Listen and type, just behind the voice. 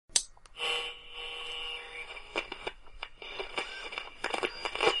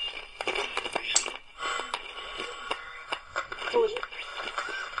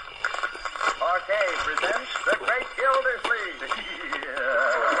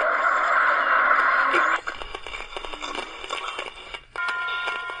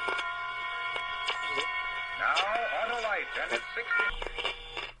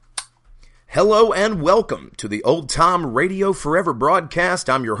Hello and welcome to the Old Time Radio Forever broadcast.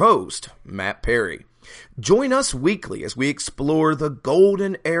 I'm your host, Matt Perry. Join us weekly as we explore the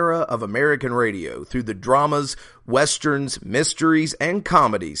golden era of American radio through the dramas, westerns, mysteries, and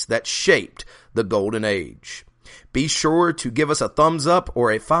comedies that shaped the golden age. Be sure to give us a thumbs up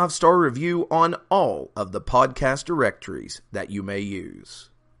or a 5-star review on all of the podcast directories that you may use.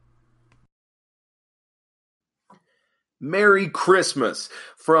 Merry Christmas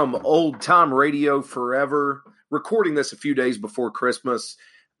from Old Time Radio Forever. Recording this a few days before Christmas.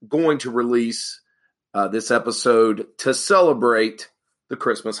 Going to release this episode to celebrate the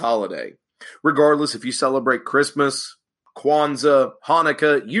Christmas holiday. Regardless if you celebrate Christmas, Kwanzaa,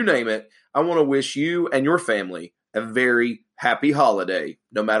 Hanukkah, you name it, I want to wish you and your family a very happy holiday,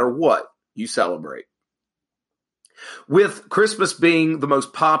 no matter what you celebrate. With Christmas being the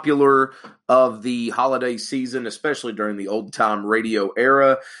most popular of the holiday season, especially during the old-time radio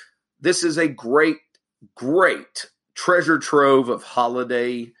era, this is a great treasure trove of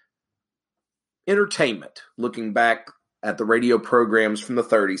holiday entertainment, looking back at the radio programs from the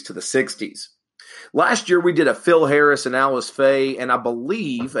 30s to the 60s. Last year, we did a Phil Harris and Alice Faye, and I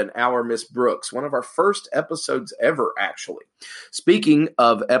believe an Our Miss Brooks, one of our first episodes ever, actually. Speaking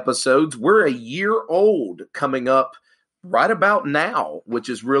of episodes, we're a year old coming up right about now, which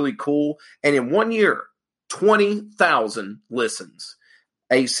is really cool. And in 1 year, 20,000 listens.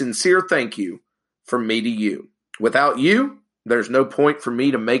 A sincere thank you from me to you. Without you, there's no point for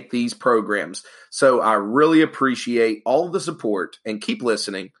me to make these programs. So I really appreciate all the support, and keep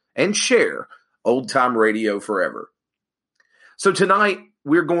listening and share Old Time Radio Forever. So tonight,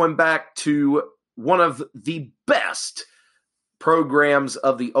 we're going back to one of the best programs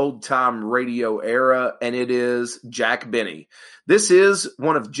of the old time radio era, and it is Jack Benny. This is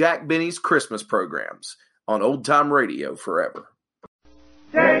one of Jack Benny's Christmas programs on Old Time Radio Forever.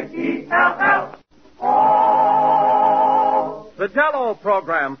 J-E-L-L. The Jell-O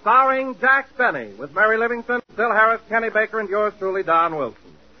program starring Jack Benny with Mary Livingston, Phil Harris, Kenny Baker, and yours truly, Don Wilson.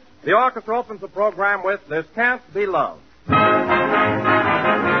 The orchestra opens the program with This Can't Be Love.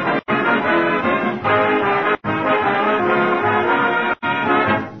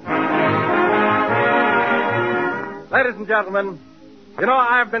 Ladies and gentlemen, you know,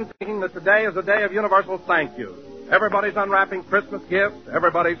 I've been thinking that today is a day of universal thank you. Everybody's unwrapping Christmas gifts.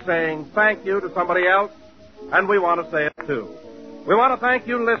 Everybody's saying thank you to somebody else. And we want to say it, too. We want to thank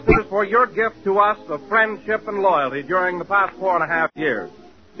you, listeners, for your gift to us of friendship and loyalty during the past 4.5 years.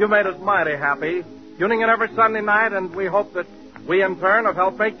 You've made us mighty happy, tuning in every Sunday night, and we hope that we, in turn, have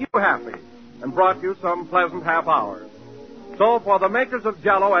helped make you happy and brought you some pleasant half hours. So, for the makers of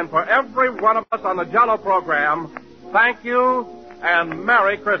Jell-O and for every one of us on the Jell-O program, thank you and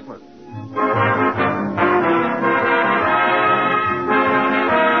Merry Christmas.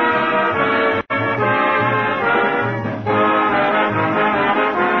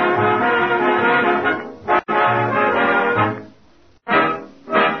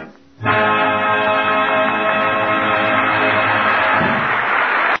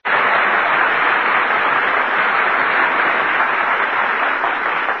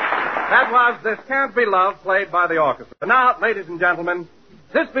 This Can't Be Love, played by the orchestra. Now, ladies and gentlemen,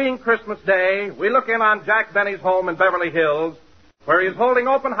 this being Christmas Day, we look in on Jack Benny's home in Beverly Hills, where he is holding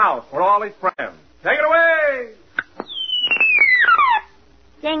open house for all his friends. Take it away!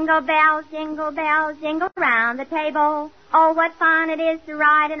 Jingle bells, jingle round the table. Oh, what fun it is to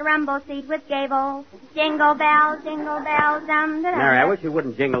ride in a rumble seat with Gable. Jingle bells, dum-da-dum. Mary, I wish you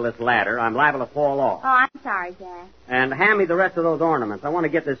wouldn't jingle this ladder. I'm liable to fall off. Oh, I'm sorry, Jack. And hand me the rest of those ornaments. I want to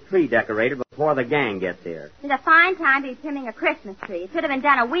get this tree decorated before the gang gets here. It's a fine time to be trimming a Christmas tree. It should have been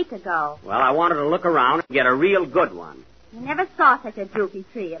done a week ago. Well, I wanted to look around and get a real good one. I never saw such a droopy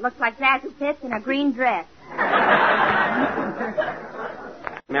tree. It looks like Zazu Pitts in a green dress.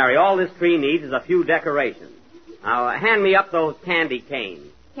 Mary, all this tree needs is a few decorations. Now, hand me up those candy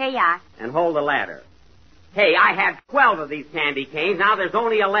canes. Here you are. And hold the ladder. Hey, I had 12 of these candy canes. Now there's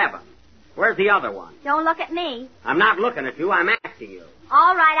only 11. Where's the other one? Don't look at me. I'm not looking at you. I'm asking you.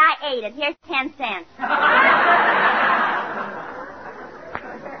 All right, I ate it. Here's 10 cents.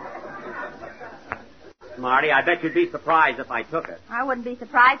 Marty, I bet you'd be surprised if I took it. I wouldn't be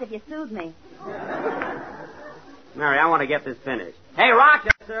surprised if you sued me. Mary, I want to get this finished. Hey,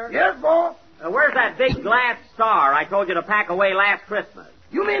 Rochester. Yes, boss? Where's that big glass star I told you to pack away last Christmas?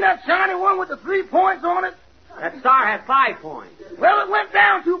 You mean that shiny one with the 3 points on it? That star has 5 points. Well, it went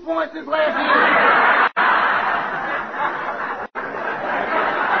down 2 points this last year.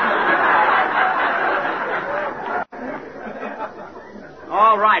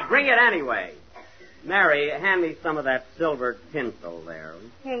 All right, bring it anyway. Mary, hand me some of that silver tinsel there.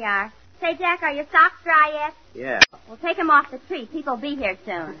 Here you are. Say, Jack, are your socks dry yet? Yeah. Well, take them off the tree. People will be here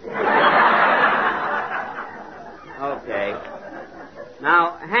soon. Okay.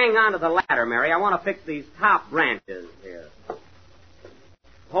 Now, hang on to the ladder, Mary. I want to fix these top branches here.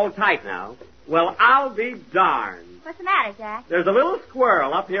 Hold tight now. Well, I'll be darned. What's the matter, Jack? There's a little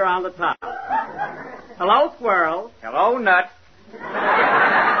squirrel up here on the top. Hello, squirrel. Hello, Nut.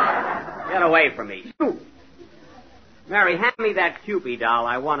 Get away from me. Shoot. Mary, hand me that Cupid doll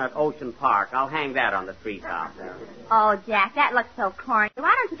I won at Ocean Park. I'll hang that on the treetop there. Oh, Jack, that looks so corny.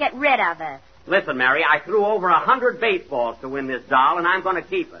 Why don't you get rid of it? Listen, Mary, I threw over 100 baseballs to win this doll, and I'm going to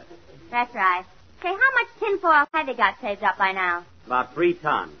keep it. That's right. Say, how much tinfoil have you got saved up by now? About 3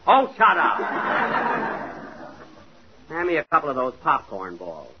 tons. Oh, shut up. Hand me a couple of those popcorn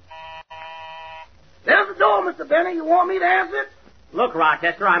balls. There's the door, Mr. Benny. You want me to answer it? Look,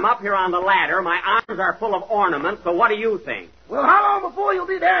 Rochester, I'm up here on the ladder. My arms are full of ornaments, so what do you think? Well, how long before you'll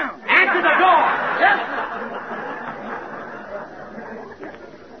be down? Answer the door! Yes, sir.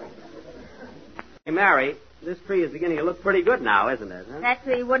 Hey, Mary, this tree is beginning to look pretty good now, isn't it? Huh? That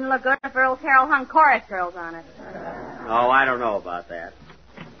tree wouldn't look good if Earl Carroll hung chorus girls on it. Oh, I don't know about that.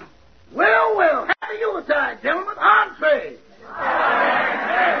 Well, well. Happy Yuletide, gentlemen. Entree.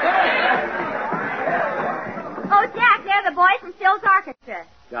 Oh, Jack, they're the boys from Phil's orchestra.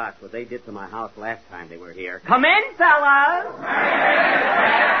 Gosh, what they did to my house last time they were here. Come in, fellas!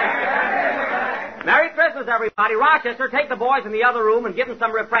 Merry Christmas, everybody. Rochester, take the boys in the other room and give them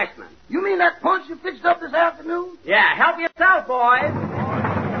some refreshment. You mean that punch you fixed up this afternoon? Yeah, help yourself, boys.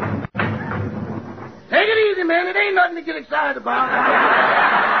 Take it easy, man. It ain't nothing to get excited about.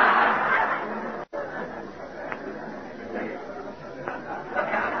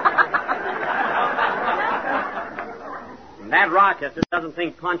 And that Rochester doesn't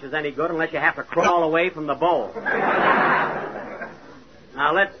think punch is any good unless you have to crawl away from the bowl.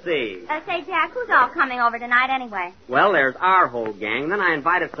 Now, let's see. Say, Jack, who's all coming over tonight anyway? Well, there's our whole gang. Then I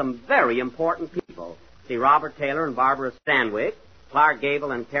invited some very important people. See, Robert Taylor and Barbara Stanwyck, Clark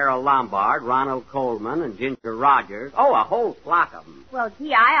Gable and Carol Lombard, Ronald Coleman and Ginger Rogers. Oh, a whole flock of them. Well,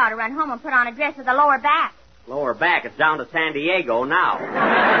 gee, I ought to run home and put on a dress with a lower back. Lower back, it's down to San Diego now.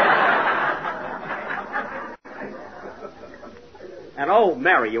 And, oh,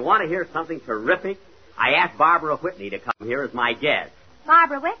 Mary, you want to hear something terrific? I asked Barbara Whitney to come here as my guest.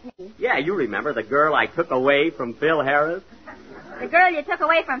 Barbara Whitney? Yeah, you remember the girl I took away from Phil Harris? The girl you took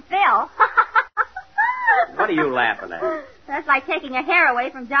away from Phil? What are you laughing at? That's like taking a hair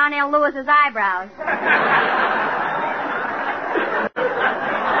away from John L. Lewis's eyebrows.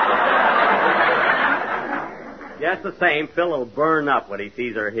 Just the same, Phil will burn up when he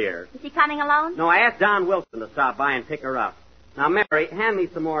sees her here. Is she coming alone? No, I asked Don Wilson to stop by and pick her up. Now, Mary, hand me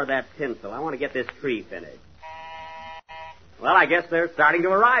some more of that tinsel. I want to get this tree finished. Well, I guess they're starting to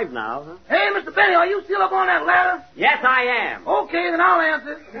arrive now, huh? Hey, Mr. Benny, are you still up on that ladder? Yes, I am. Okay, then I'll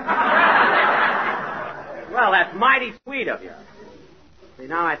answer. Well, that's mighty sweet of you. See,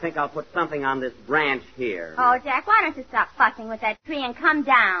 now I think I'll put something on this branch here. Oh, Jack, why don't you stop fussing with that tree and come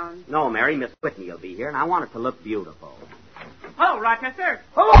down? No, Mary, Miss Whitney will be here, and I want it to look beautiful. Hello, Rochester.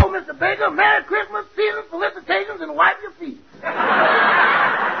 Hello, Mr. Baker. Merry Christmas, seasons, felicitations, and wipe your feet.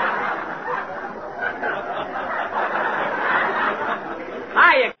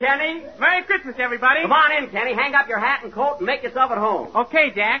 Hiya, Kenny. Merry Christmas, everybody. Come on in, Kenny. Hang up your hat and coat and make yourself at home.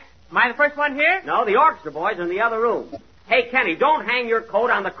 Okay, Jack. Am I the first one here? No, the orchestra boys are in the other room. Hey, Kenny, don't hang your coat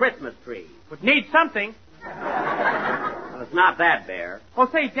on the Christmas tree. Would need something. Well, it's not that bare. Oh,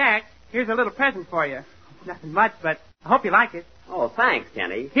 say, Jack, here's a little present for you. Nothing much, but I hope you like it. Oh, thanks,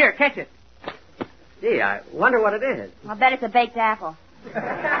 Kenny. Here, catch it. Gee, I wonder what it is. I'll bet it's a baked apple.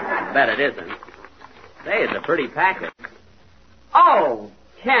 Bet it isn't. Say, it's a pretty package. Oh,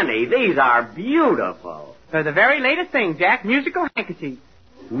 Kenny, these are beautiful. They're the very latest thing, Jack. Musical handkerchiefs.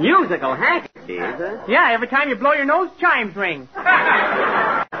 Musical handkerchiefs, huh? Yeah, every time you blow your nose, chimes ring. Well,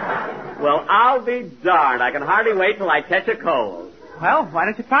 I'll be darned. I can hardly wait till I catch a cold. Well, why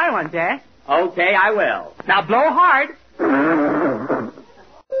don't you try one, Jack? Okay, I will. Now blow hard.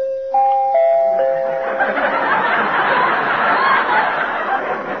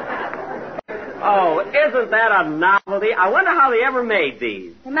 Oh, isn't that a novelty? I wonder how they ever made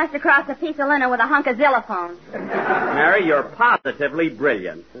these. They must have crossed a piece of linen with a hunk of xylophone. Mary, you're positively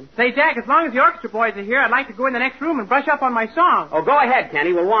brilliant. Say, Jack, as long as the orchestra boys are here, I'd like to go in the next room and brush up on my song. Oh, go ahead,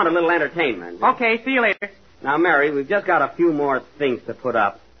 Kenny. We'll want a little entertainment. Okay, see you later. Now, Mary, we've just got a few more things to put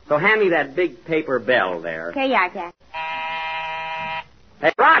up. So hand me that big paper bell there. Here you are, Jack.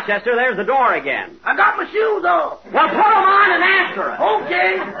 Hey, Rochester, there's the door again. I got my shoes off. Well, put them on and answer it.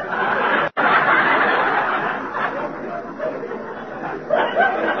 Okay.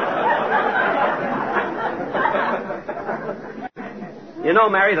 You know,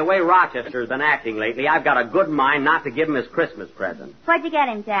 Mary, the way Rochester's been acting lately, I've got a good mind not to give him his Christmas present. What'd you get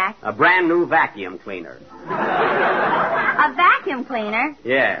him, Jack? A brand new vacuum cleaner. A vacuum cleaner?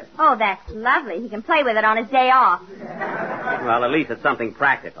 Yes. Oh, that's lovely. He can play with it on his day off. Well, at least it's something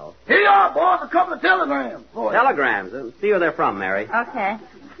practical. Here you are, boys. A couple of telegrams. Boy. Telegrams. See who they're from, Mary. Okay.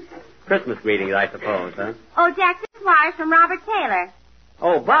 Christmas greetings, I suppose, huh? Oh, Jack, this wire's from Robert Taylor.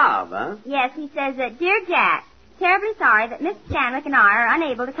 Oh, Bob, huh? Yes, he says, Dear Jack, terribly sorry that Miss Stanwick and I are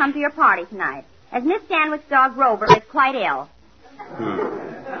unable to come to your party tonight, as Miss Stanwick's dog Rover is quite ill.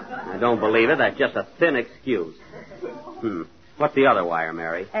 I don't believe it. That's just a thin excuse. What's the other wire,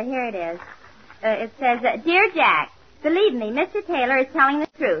 Mary? Here it is. It says, Dear Jack, believe me, Mr. Taylor is telling the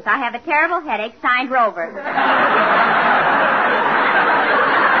truth. I have a terrible headache, signed Rover.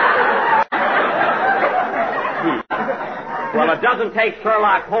 Well, it doesn't take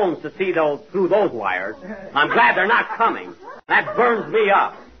Sherlock Holmes to see through those wires. I'm glad they're not coming. That burns me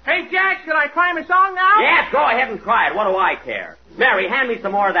up. Hey, Jack, should I cry my song now? Yes, go ahead and try it. What do I care? Mary, hand me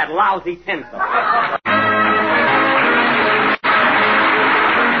some more of that lousy tinsel.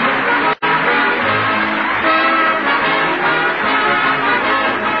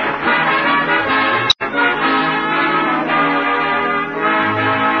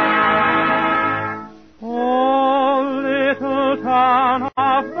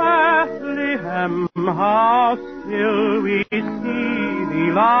 How still we see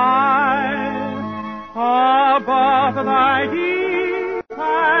thee lie above thy deep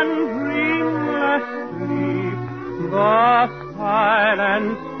and dreamless sleep. The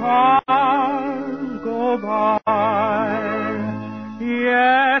silent stars go by,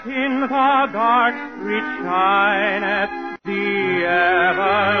 yet in the dark street shineth the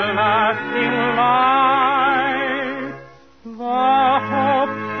everlasting light. The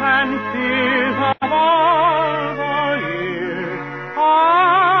hopes and fears of all the years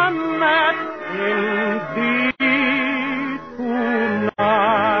are met in thee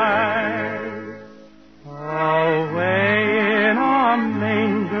tonight. Away in a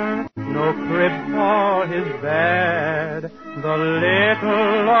manger, no crib for his bed, the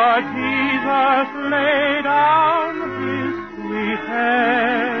little Lord Jesus lay down his sweet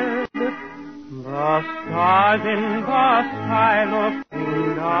head. The stars in the sky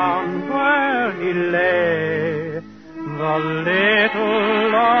looking down where he lay, the little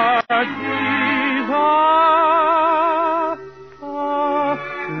Lord Jesus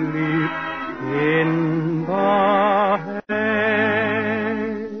asleep in the hay.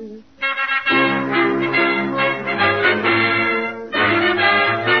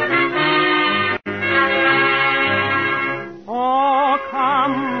 Oh,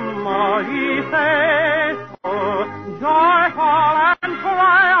 come, ye faithful, joyful and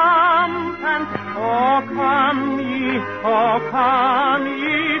triumphant. Oh, come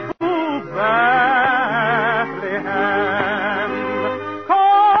ye to Bethlehem.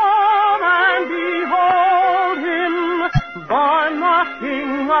 Come and behold him, born the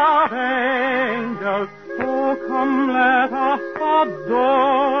King of angels. Oh, come, let us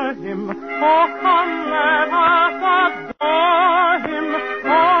adore him. Oh, come, let us adore him.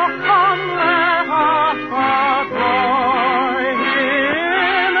 Oh, come, let us adore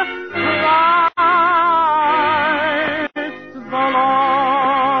him. Christ the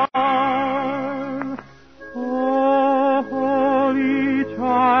Lord. Oh, holy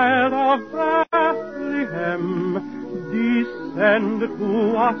child of Bethlehem, descend to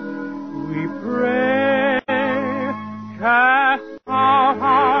us, we pray. Cast out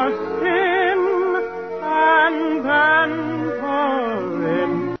our sin and enter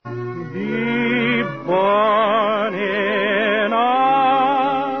in. Be born in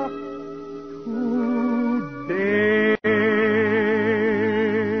us today.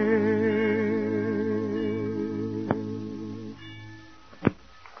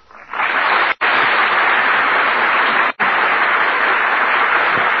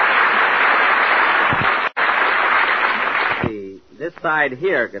 This side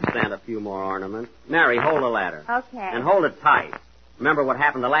here could stand a few more ornaments. Mary, hold the ladder. Okay. And hold it tight. Remember what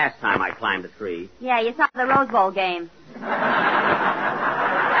happened the last time I climbed a tree. Yeah, you saw the Rose Bowl game.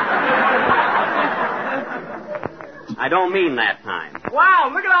 I don't mean that time. Wow,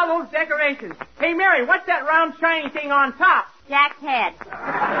 look at all those decorations. Hey, Mary, what's that round shiny thing on top? Jack's head.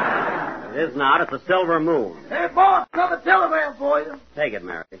 It is not. It's a silver moon. Hey, boss, another telegram for you. Take it,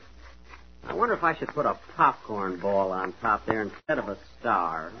 Mary. I wonder if I should put a popcorn ball on top there instead of a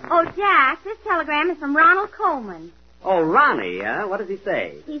star. Oh, Jack, this telegram is from Ronald Coleman. Oh, Ronnie, what does he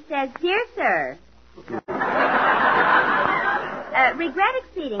say? He says, Dear Sir. Regret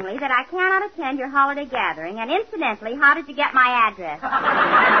exceedingly that I cannot attend your holiday gathering, and incidentally, how did you get my address?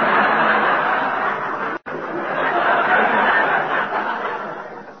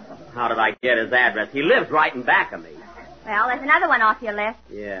 How did I get his address? He lives right in back of me. Well, there's another one off your list.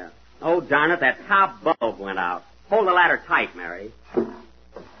 Yeah. Oh, darn it, that top bulb went out. Hold the ladder tight, Mary.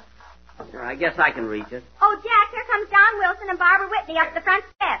 Sure, I guess I can reach it. Oh, Jack, here comes Don Wilson and Barbara Whitney up the front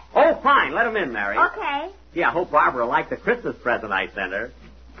steps. Oh, fine. Let him in, Mary. Okay. Gee, I hope Barbara will like the Christmas present I sent her.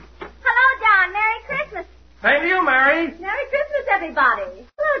 Hello, Don. Merry Christmas. Same to you, Mary. Merry Christmas, everybody.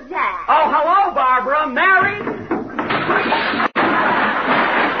 Hello, Jack. Oh, hello, Barbara. Mary?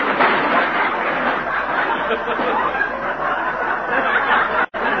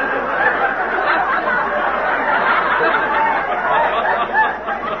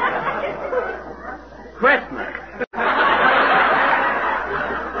 Christmas.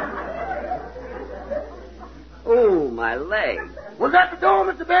 Ooh, my leg. Was that the door,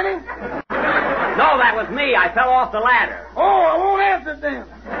 Mr. Benny? No, that was me. I fell off the ladder. Oh, I won't answer it then.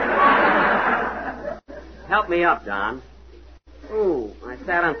 Help me up, Don. Ooh, I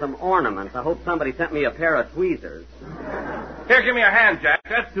sat on some ornaments. I hope somebody sent me a pair of tweezers. Here, give me a hand, Jack.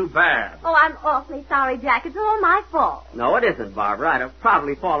 That's too bad. Oh, I'm awfully sorry, Jack. It's all my fault. No, it isn't, Barbara. I'd have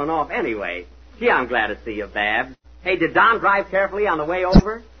probably fallen off anyway. Gee, I'm glad to see you, Babs. Hey, did Don drive carefully on the way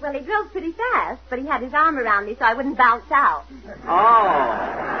over? Well, he drove pretty fast, but he had his arm around me so I wouldn't bounce out. Oh.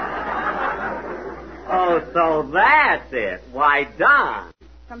 Oh, so that's it. Why, Don.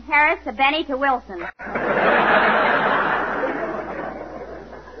 From Harris to Benny to Wilson.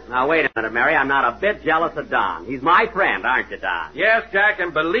 Now, wait a minute, Mary. I'm not a bit jealous of Don. He's my friend, aren't you, Don? Yes, Jack,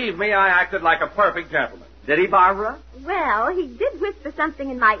 and believe me, I acted like a perfect gentleman. Did he, Barbara? Well, he did whisper something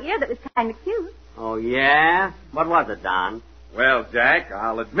in my ear that was kind of cute. Oh, yeah? What was it, Don? Well, Jack,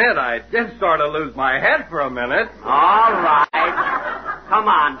 I'll admit I did sort of lose my head for a minute. All right. Come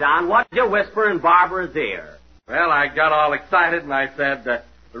on, Don. What did you whisper in Barbara's ear? Well, I got all excited and I said, the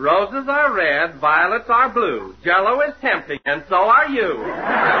roses are red, violets are blue, Jell-O is tempting, and so are you.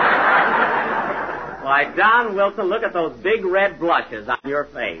 Why, Don Wilson, look at those big red blushes on your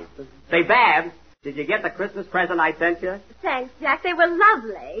face. Say, Babs, did you get the Christmas present I sent you? Thanks, Jack. They were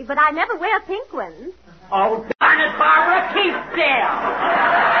lovely, but I never wear pink ones. Oh, darn it, Barbara, keep still.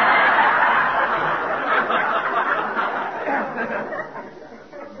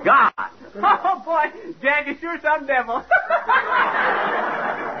 God. Oh, boy. Jack is sure some devil.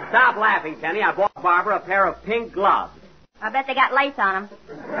 Stop laughing, Kenny. I bought Barbara a pair of pink gloves. I bet they got lace on them.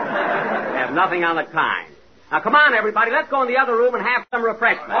 They have nothing on the kind. Now, come on, everybody. Let's go in the other room and have some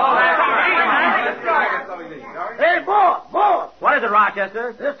refreshments. Hey, boss. What is it,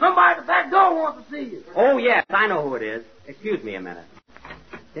 Rochester? There's somebody at the back door wants to see you. Oh, yes. I know who it is. Excuse me a minute.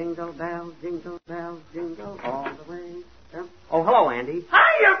 Jingle bells, jingle all the way. Oh, hello, Andy.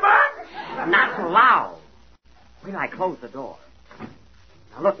 Hiya, Buck. Not so loud. Wait till I close the door.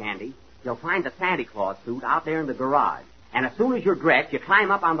 Now, look, Andy. You'll find the Santa Claus suit out there in the garage. And as soon as you're dressed, you climb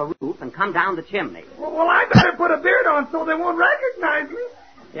up on the roof and come down the chimney. Well, I better put a beard on so they won't recognize me.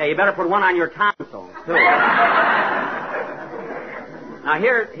 Yeah, you better put one on your tonsils, too. Now,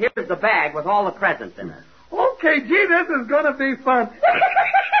 here's the bag with all the presents in it. Okay, gee, this is going to be fun.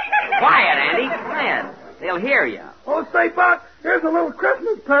 Quiet, Andy. Quiet. They'll hear you. Oh, say, Buck, here's a little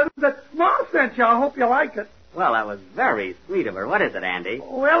Christmas present that Mom sent you. I hope you like it. Well, that was very sweet of her. What is it, Andy?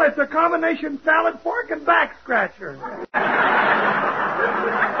 Well, it's a combination salad, fork, and back scratcher.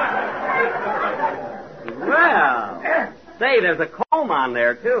 Well, say, there's a comb on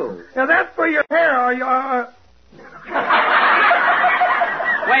there, too. Now, that's for your hair. Are you,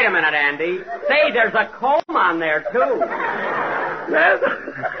 Wait a minute, Andy. Say, there's a comb on there, too.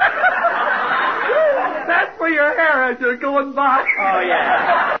 That's for your hair as you're going by. Oh,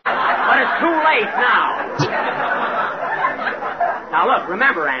 yeah. But it's too late now. Now, look,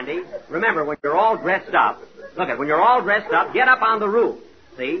 remember, Andy. Remember, when you're all dressed up, when you're all dressed up, get up on the roof,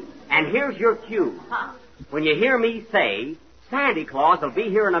 see? And here's your cue. When you hear me say, Santa Claus will be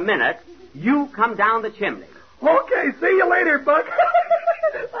here in a minute, you come down the chimney. Okay, see you later, Buck.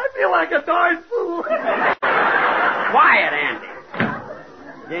 I feel like a darn fool. Quiet, Andy.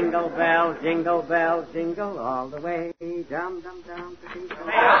 Jingle bells, jingle all the way. Dum, dum, dum.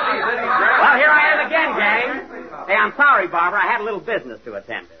 Well, here I am again, gang. Hey, I'm sorry, Barbara. I had a little business to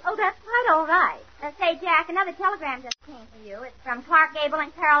attend to. Oh, that's quite all right. Say, Jack, another telegram just came for you. It's from Clark Gable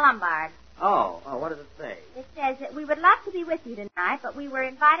and Carol Lombard. Oh, what does it say? It says that we would love to be with you tonight, but we were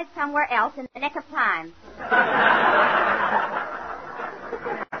invited somewhere else in the nick of time.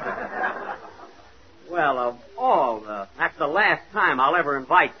 Well, Well, of all that's the last time I'll ever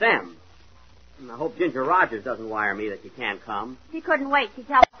invite them. I hope Ginger Rogers doesn't wire me that you can't come. She couldn't wait. She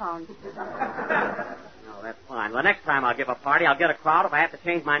telephoned. No, that's fine. The next time I'll give a party, I'll get a crowd if I have to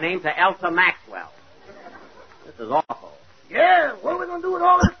change my name to Elsa Maxwell. This is awful. Yeah, what are we going to do with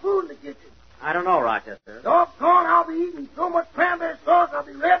all this food in the kitchen? I don't know, Rochester. Doggone, I'll be eating so much cranberry sauce I'll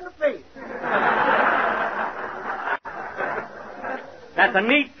be red in the face. That's a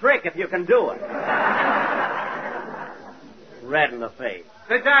neat trick if you can do it. Red in the face.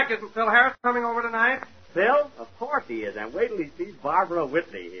 Say, Jack, isn't Phil Harris coming over tonight? Phil? Of course he is. And wait till he sees Barbara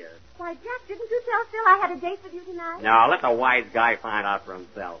Whitney here. Why, Jack, didn't you tell Phil I had a date with you tonight? No, let the wise guy find out for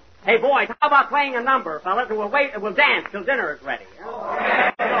himself. Hey, boys, how about playing a number, fellas, and we'll dance till dinner is ready.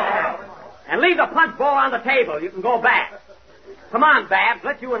 And leave the punch bowl on the table. You can go back. Come on, Babs,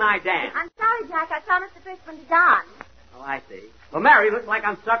 let you and I dance. I'm sorry, Jack. I promised the first one to Don. Oh, I see. Well, Mary, looks like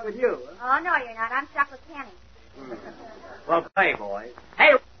I'm stuck with you. Oh, no, you're not. I'm stuck with Kenny. Well, play, boys.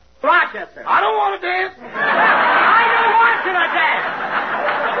 Hey, Rochester. I don't want to dance. I don't want you to dance.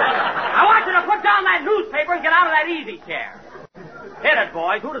 I want you to put down that newspaper and get out of that easy chair. Hit it,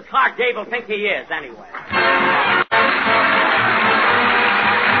 boys. Who does Clark Gable think he is, anyway?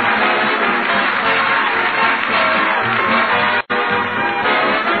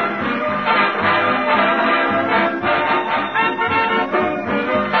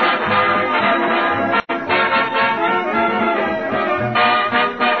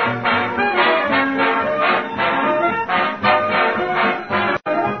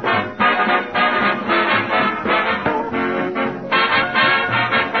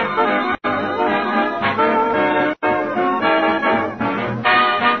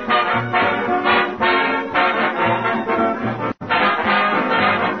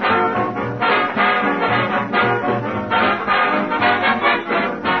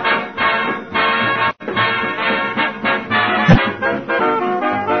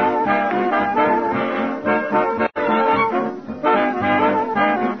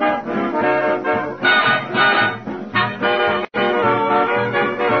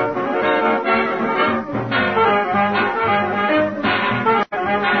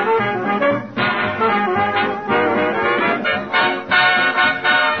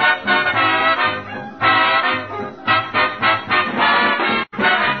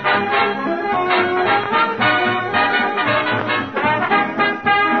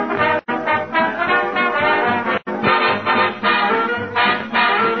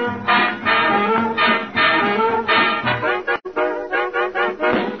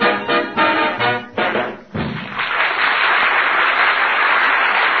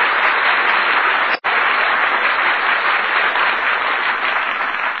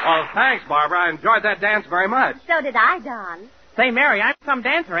 Well, thanks, Barbara. I enjoyed that dance very much. So did I, Don. Say, Mary, I'm some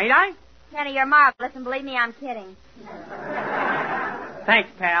dancer, ain't I? Kenny, you're marvelous, and believe me, I'm kidding. Thanks,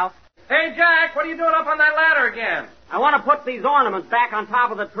 pal. Hey, Jack, what are you doing up on that ladder again? I want to put these ornaments back on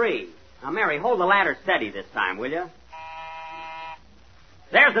top of the tree. Now, Mary, hold the ladder steady this time, will you?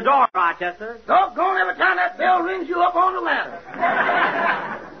 There's the door, Rochester. Doggone, every time that bell rings you up on the ladder.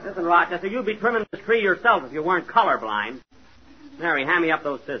 Listen, Rochester, you'd be trimming this tree yourself if you weren't colorblind. Mary, hand me up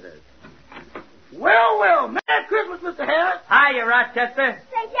those scissors. Well, well, Merry Christmas, Mr. Harris. Hiya, Rochester.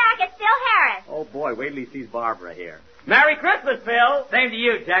 Say, Jack, it's Phil Harris. Oh, boy, wait till he sees Barbara here. Merry Christmas, Phil. Same to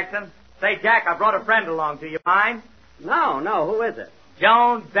you, Jackson. Say, Jack, I brought a friend along. Do you mind? No, who is it?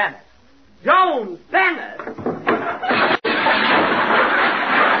 Joan Bennett. Joan Bennett!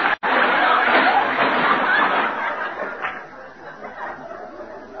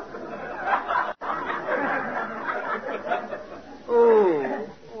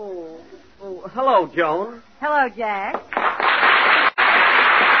 Oh, hello, Joan. Hello, Jack.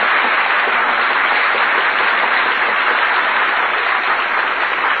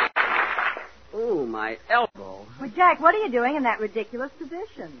 Ooh, my elbow. Well, Jack, what are you doing in that ridiculous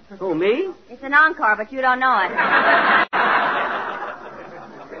position? Who, me? It's an encore, but you don't know it.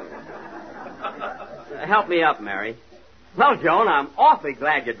 Help me up, Mary. Well, Joan, I'm awfully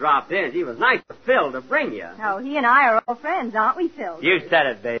glad you dropped in. It was nice of Phil to bring you. Oh, he and I are old friends, aren't we, Phil? You said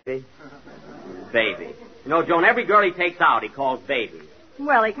it, baby. Baby. You know, Joan, every girl he takes out, he calls baby.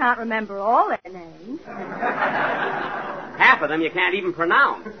 Well, he can't remember all their names. Half of them you can't even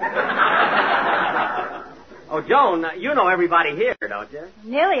pronounce. Oh, Joan, you know everybody here, don't you?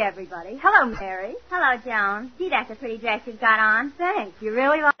 Nearly everybody. Hello, Mary. Hello, Joan. Gee, that's a pretty dress you've got on. Thanks. You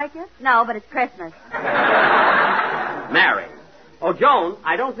really like it? No, but it's Christmas. Mary. Oh, Joan,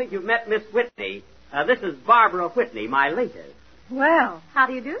 I don't think you've met Miss Whitney. This is Barbara Whitney, my latest. Well, how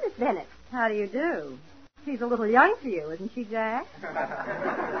do you do, Miss Bennett? How do you do? She's a little young for you, isn't she, Jack?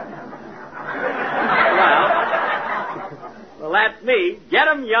 Well, that's me. Get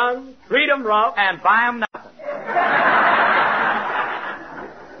 'em young, treat 'em rough, And buy 'em nothing.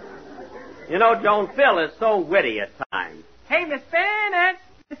 You know, Joan, Phil is so witty at times. Hey, Miss Bennett.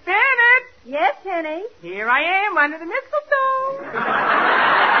 Miss Bennett. Yes, Penny. Here I am under the mistletoe.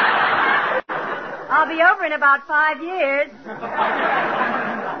 I'll be over in about 5 years.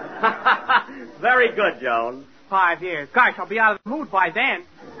 Very good, Joan. 5 years. Gosh, I'll be out of the mood by then.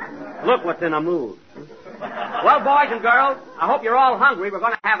 Look what's in a mood. Well, boys and girls, I hope you're all hungry. We're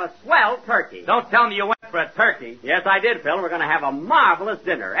going to have a swell turkey. Don't tell me you went for a turkey. Yes, I did, Phil. We're going to have a marvelous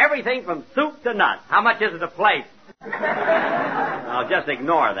dinner. Everything from soup to nuts. How much is it a plate? I'll just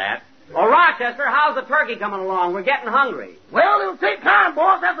ignore that. Oh, Rochester, how's the turkey coming along? We're getting hungry. Well, it'll take time,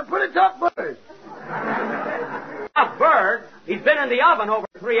 boss. That's a pretty tough bird. A bird? He's been in the oven over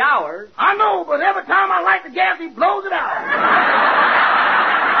 3 hours. I know, but every time I light the gas, he blows it out.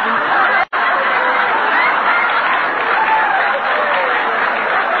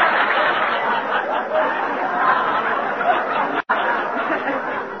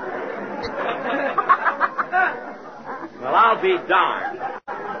 Well, I'll be darned.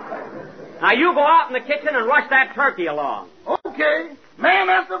 Now, you go out in the kitchen and rush that turkey along. Okay. Man,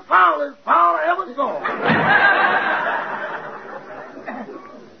 that's the foulest foul I ever saw.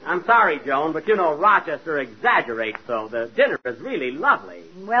 I'm sorry, Joan, but you know Rochester exaggerates so. The dinner is really lovely.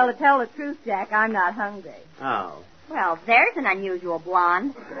 Well, to tell the truth, Jack, I'm not hungry. Oh. Well, there's an unusual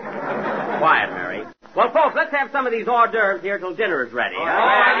blonde. Quiet, Mary. Well, folks, let's have some of these hors d'oeuvres here till dinner is ready. Oh,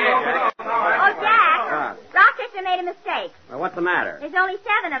 Jack, Rochester made a mistake. Well, what's the matter? There's only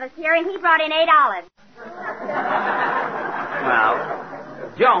 7 of us here, and he brought in 8 olives. Well,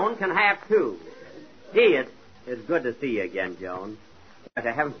 Joan can have 2. Gee, it's good to see you again, Joan. But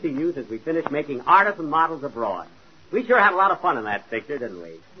I haven't seen you since we finished making artisan models abroad. We sure had a lot of fun in that picture, didn't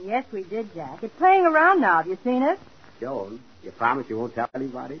we? Yes, we did, Jack. It's playing around now. Have you seen it? Joan, you promise you won't tell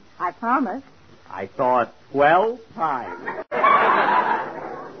anybody? I promise. I saw it 12 times.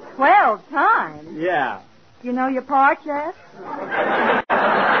 12 times? Yeah. You know your part, Jeff?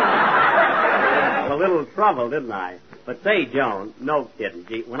 A little trouble, didn't I? But say, Joan, no kidding.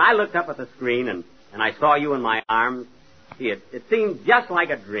 Gee, when I looked up at the screen and I saw you in my arms, gee, it seemed just like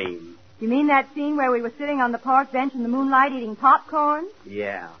a dream. You mean that scene where we were sitting on the park bench in the moonlight eating popcorn?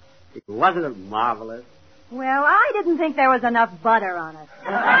 Yeah. Wasn't it marvelous? Well, I didn't think there was enough butter on it.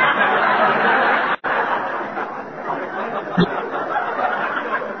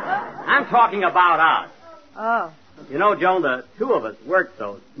 I'm talking about us. Oh. You know, Joan, the 2 of us worked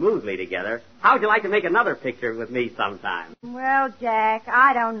so smoothly together. How would you like to make another picture with me sometime? Well, Jack,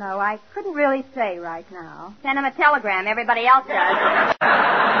 I don't know. I couldn't really say right now. Send him a telegram. Everybody else does.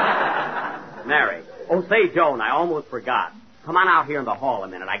 Mary. Oh, say, Joan, I almost forgot. Come on out here in the hall a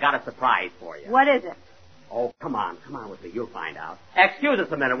minute. I got a surprise for you. What is it? Oh, come on with me. You'll find out. Excuse us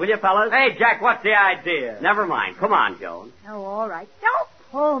a minute, will you, fellas? Hey, Jack, what's the idea? Never mind. Come on, Joan. Oh, all right. Don't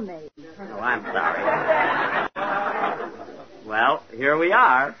pull me. Oh, I'm sorry. Well, here we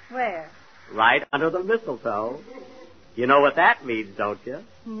are. Where? Right under the mistletoe. You know what that means, don't you?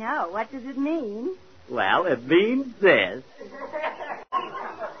 No. What does it mean? Well, it means this.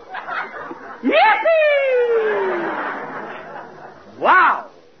 Yippee! Wow!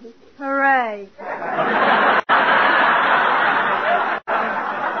 Hooray.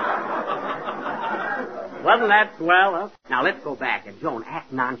 Wasn't that swell, huh? Now, let's go back and, Joan,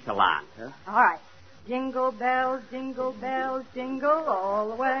 act nonchalant, huh? All right. Jingle bells, jingle all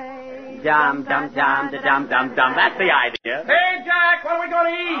the way. Dum, dum, dum, dum, dum, dum. That's the idea. Hey, Jack, what are we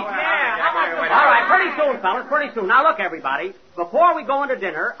going to eat? All right, pretty soon, fellas, pretty soon. Now, look, everybody. Before we go into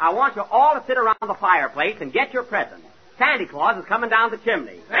dinner, I want you all to sit around the fireplace and get your presents. Santa Claus is coming down the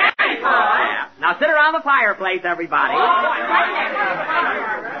chimney. Santa Claus? Yeah. Now, sit around the fireplace, everybody.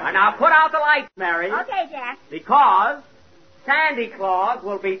 Now, put out the lights, Mary. Okay, Jack. Because Santa Claus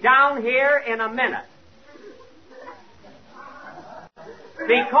will be down here in a minute.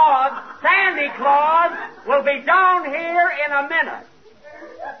 Because Santa Claus will be down here in a minute.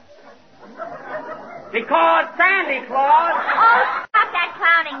 Because Santa Claus... Oh, stop that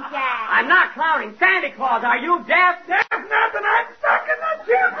clowning, Jack. I'm not clowning. Santa Claus, are you deaf? There's nothing. I'm stuck in the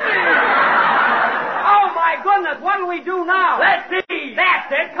chimney. Oh, my goodness, what'll we do now? Let's see.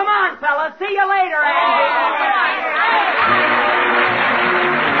 That's it. Come on, fellas. See you later, Andy.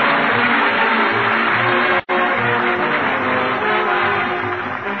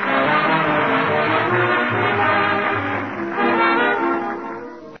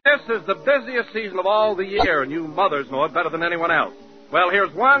 This is the busiest season of all the year, and you mothers know it better than anyone else. Well,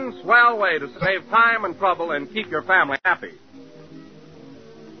 here's one swell way to save time and trouble and keep your family happy.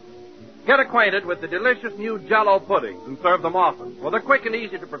 Get acquainted with the delicious new Jell-O puddings and serve them often. For they're quick and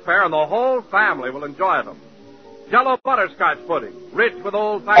easy to prepare, and the whole family will enjoy them. Jell-O butterscotch pudding, rich with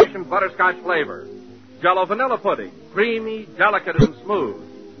old-fashioned butterscotch flavor. Jell-O vanilla pudding, creamy, delicate, and smooth.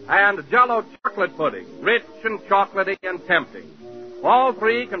 And Jell-O chocolate pudding, rich and chocolatey and tempting. All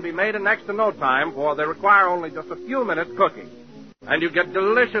three can be made in next to no time, for they require only just a few minutes cooking. And you get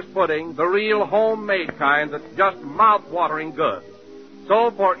delicious pudding, the real homemade kind that's just mouth-watering good.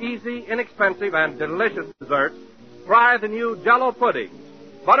 So for easy, inexpensive, and delicious desserts, try the new Jell-O puddings.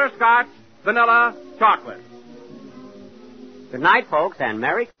 Butterscotch, vanilla, chocolate. Good night, folks, and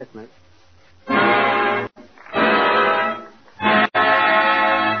Merry Christmas.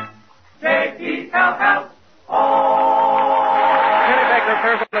 J-E-L-L. Kenny Baker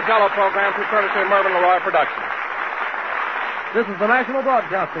appears on the Jell-O program through courtesy of Mervyn LeRoy Productions. This is the National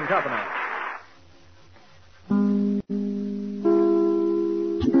Broadcasting Company.